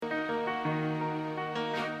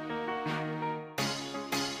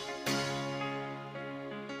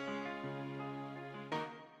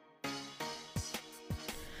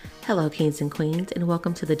Hello, kings and queens, and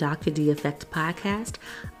welcome to the Dr. D Effect podcast.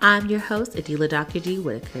 I'm your host, Adila Dr. D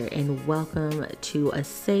Whitaker, and welcome to a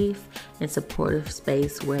safe and supportive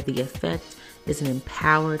space where the effect is an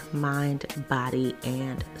empowered mind, body,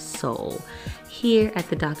 and soul. Here at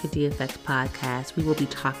the Dr. D Effect podcast, we will be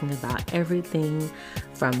talking about everything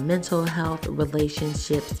from mental health,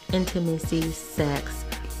 relationships, intimacy, sex,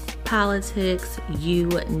 politics, you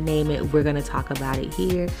name it, we're going to talk about it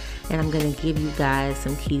here. And I'm going to give you guys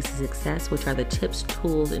some keys to success, which are the tips,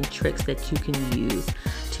 tools, and tricks that you can use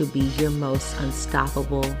to be your most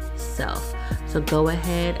unstoppable self. So go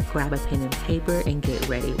ahead, grab a pen and paper, and get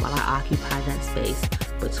ready while I occupy that space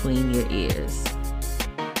between your ears.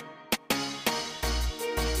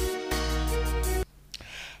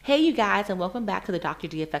 Hey, you guys, and welcome back to the Dr.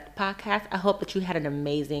 D Effect podcast. I hope that you had an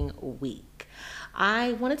amazing week.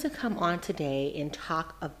 I wanted to come on today and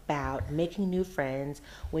talk about making new friends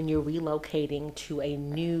when you're relocating to a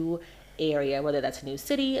new area, whether that's a new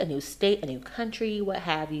city, a new state, a new country, what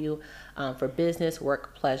have you, for business,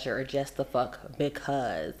 work, pleasure, or just the fuck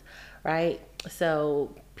because, right?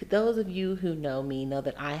 So those of you who know me know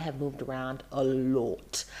that I have moved around a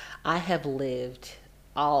lot. I have lived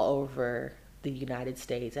all over the United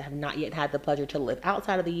States. I have not yet had the pleasure to live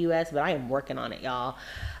outside of the U.S., but I am working on it, y'all.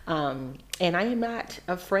 And I am not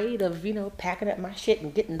afraid of, packing up my shit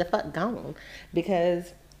and getting the fuck gone,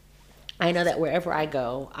 because I know that wherever I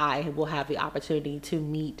go, I will have the opportunity to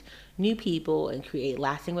meet new people and create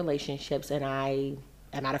lasting relationships, and I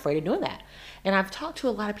am not afraid of doing that. And I've talked to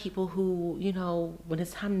a lot of people who, when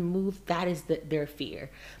it's time to move, that is their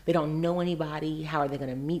fear. They don't know anybody. How are they going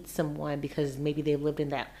to meet someone? Because maybe they've lived in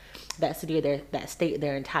that city or that state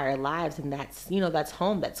their entire lives, and that's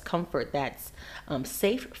home, that's comfort, that's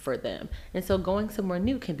safe for them. And so going somewhere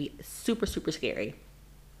new can be super, super scary.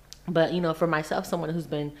 But, for myself, someone who's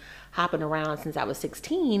been hopping around since I was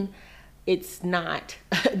 16, it's not,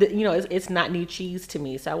 it's not new cheese to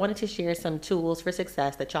me. So I wanted to share some tools for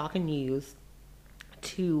success that y'all can use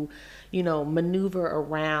to, maneuver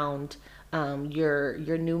around your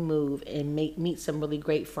new move and meet some really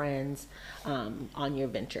great friends on your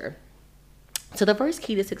venture. So the first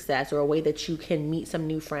key to success, or a way that you can meet some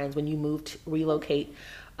new friends when you relocate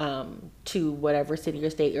to whatever city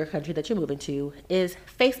or state or country that you're moving to, is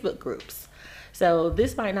Facebook groups. So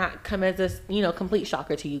this might not come as a complete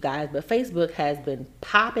shocker to you guys, but Facebook has been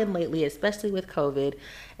popping lately, especially with COVID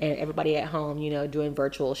and everybody at home, doing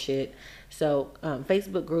virtual shit. So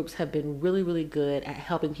Facebook groups have been really, really good at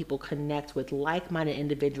helping people connect with like-minded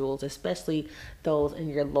individuals, especially those in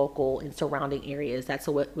your local and surrounding areas. That's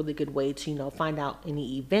a really good way to, find out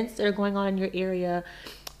any events that are going on in your area,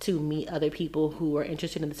 to meet other people who are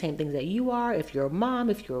interested in the same things that you are. If you're a mom,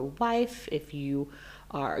 if you're a wife, if you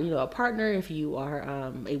are, a partner, if you are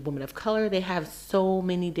a woman of color, they have so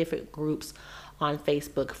many different groups on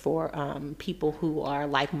Facebook for people who are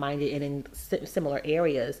like-minded and in similar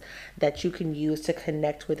areas that you can use to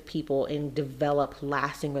connect with people and develop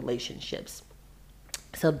lasting relationships.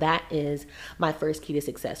 So that is my first key to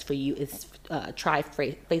success for you, is try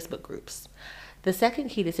Facebook groups. The second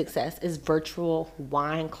key to success is virtual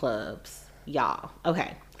wine clubs, y'all.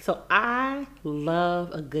 Okay, so I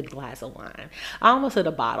love a good glass of wine. I almost said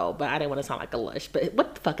a bottle, but I didn't want to sound like a lush, but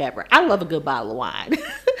what the fuck ever. I love a good bottle of wine,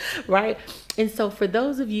 right? And so for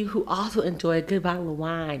those of you who also enjoy a good bottle of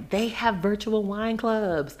wine, they have virtual wine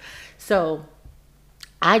clubs. So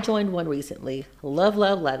I joined one recently. Love,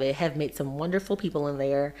 love, love it. Have met some wonderful people in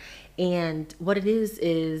there. And what it is,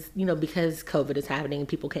 because COVID is happening and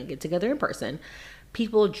people can't get together in person,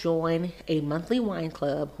 people join a monthly wine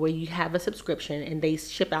club where you have a subscription and they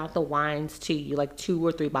ship out the wines to you, like 2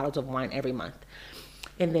 or 3 bottles of wine every month.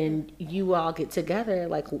 And then you all get together,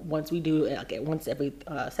 like once every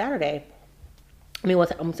Saturday. I'm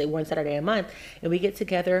gonna say one Saturday a month, and we get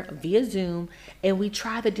together via Zoom and we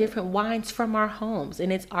try the different wines from our homes,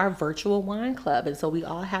 and it's our virtual wine club. And so we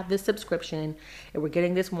all have this subscription, and we're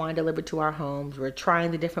getting this wine delivered to our homes. We're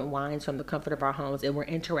trying the different wines from the comfort of our homes, and we're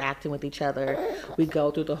interacting with each other. We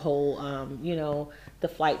go through the whole, the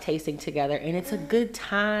flight tasting together, and it's a good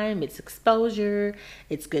time. It's exposure.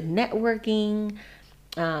 It's good networking.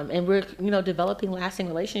 And we're, developing lasting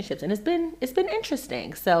relationships, and it's been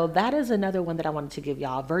interesting. So that is another one that I wanted to give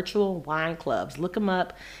y'all: virtual wine clubs. Look them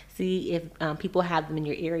up, see if people have them in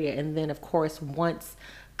your area, and then of course once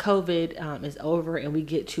COVID is over and we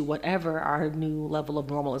get to whatever our new level of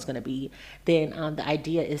normal is going to be, then the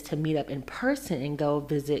idea is to meet up in person and go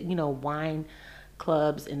visit, wine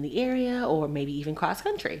clubs in the area, or maybe even cross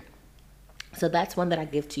country. So that's one that I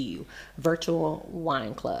give to you: virtual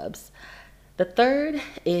wine clubs. The third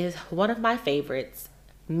is one of my favorites,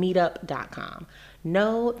 meetup.com.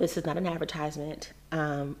 No, this is not an advertisement.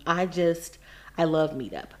 I love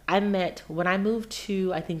Meetup. When I moved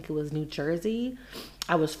to, I think it was New Jersey.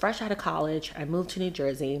 I was fresh out of college. I moved to New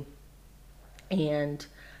Jersey, and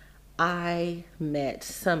I met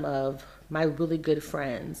some of my really good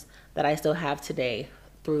friends that I still have today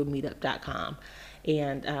through meetup.com.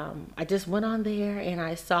 And I just went on there and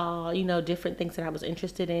I saw, different things that I was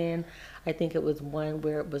interested in. I think it was one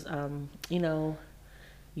where it was,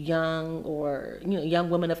 young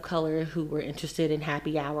women of color who were interested in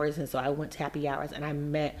happy hours. And so I went to happy hours and I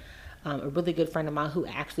met a really good friend of mine who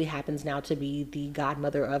actually happens now to be the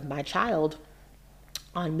godmother of my child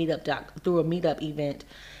on through a Meetup event.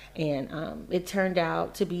 And it turned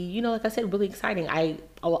out to be, like I said, really exciting. I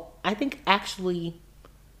think actually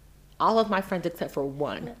all of my friends except for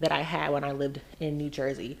one that I had when I lived in New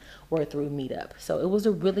Jersey were through Meetup. So it was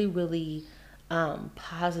a really, really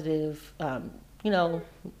positive,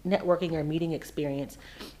 networking or meeting experience.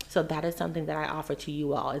 So that is something that I offer to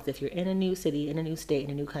you all, is if you're in a new city, in a new state, in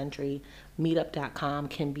a new country, meetup.com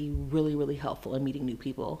can be really, really helpful in meeting new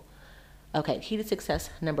people. Okay, key to success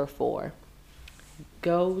number 4,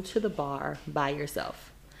 go to the bar by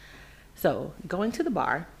yourself. So going to the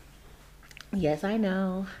bar, yes, I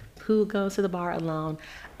know, who goes to the bar alone?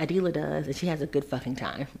 Adila does, and she has a good fucking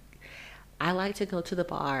time. I like to go to the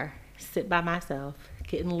bar, sit by myself,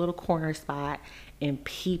 get in a little corner spot, and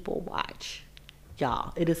people watch.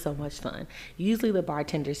 Y'all, it is so much fun. Usually the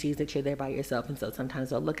bartender sees that you're there by yourself, and so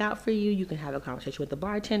sometimes they'll look out for you. You can have a conversation with the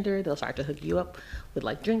bartender. They'll start to hook you up with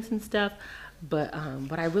like drinks and stuff. But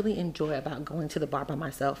what I really enjoy about going to the bar by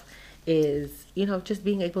myself is, just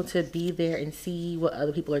being able to be there and see what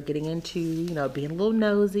other people are getting into, being a little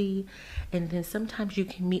nosy. And then sometimes you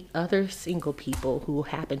can meet other single people who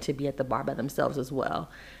happen to be at the bar by themselves as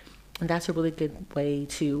well. And that's a really good way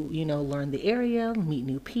to, learn the area, meet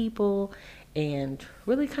new people, and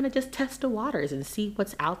really kind of just test the waters and see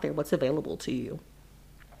what's out there, what's available to you.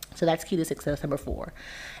 So that's key to success number 4.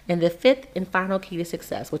 And the 5th and final key to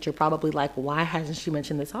success, which you're probably like, why hasn't she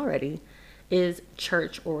mentioned this already, is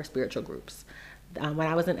church or spiritual groups. When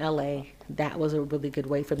I was in LA, that was a really good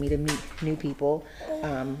way for me to meet new people.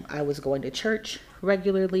 I was going to church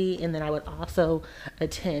regularly, and then I would also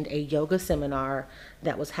attend a yoga seminar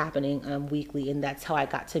that was happening weekly, and that's how I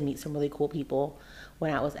got to meet some really cool people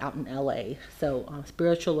when I was out in LA. So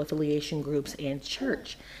spiritual affiliation groups and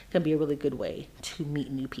church can be a really good way to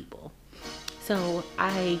meet new people. So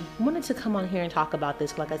I wanted to come on here and talk about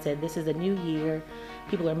this. Like I said, this is a new year.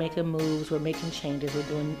 People are making moves. We're making changes. We're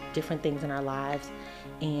doing different things in our lives.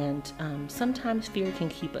 And sometimes fear can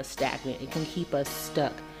keep us stagnant. It can keep us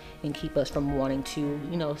stuck and keep us from wanting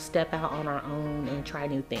to, step out on our own and try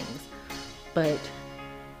new things. But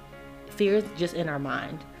fear is just in our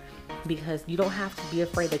mind, because you don't have to be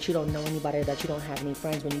afraid that you don't know anybody, that you don't have any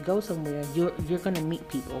friends. When you go somewhere, you're going to meet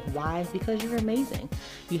people. Why? Because you're amazing.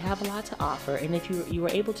 You have a lot to offer. And if you were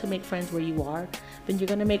able to make friends where you are, then you're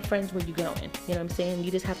going to make friends where you're going. You know what I'm saying?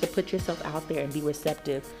 You just have to put yourself out there and be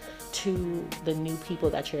receptive to the new people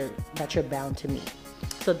that you're bound to meet.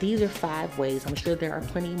 So these are 5 ways. I'm sure there are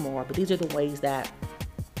plenty more, but these are the ways that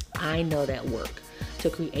I know that work to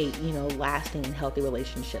create, lasting and healthy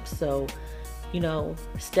relationships. So,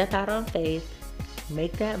 step out on faith,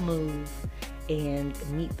 make that move, and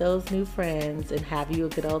meet those new friends and have you a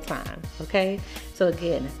good old time, okay? So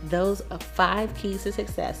again, those are 5 keys to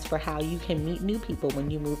success for how you can meet new people when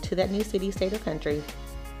you move to that new city, state, or country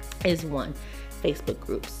is 1, Facebook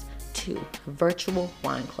groups, 2, virtual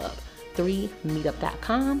wine club, 3,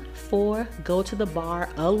 meetup.com, 4, go to the bar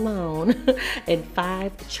alone, and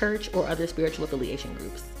 5, church or other spiritual affiliation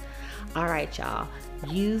groups. All right, y'all.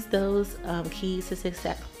 Use those keys to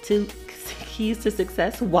success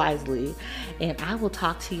wisely, and I will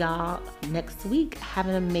talk to y'all next week. Have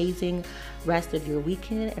an amazing rest of your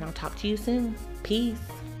weekend, and I'll talk to you soon. Peace.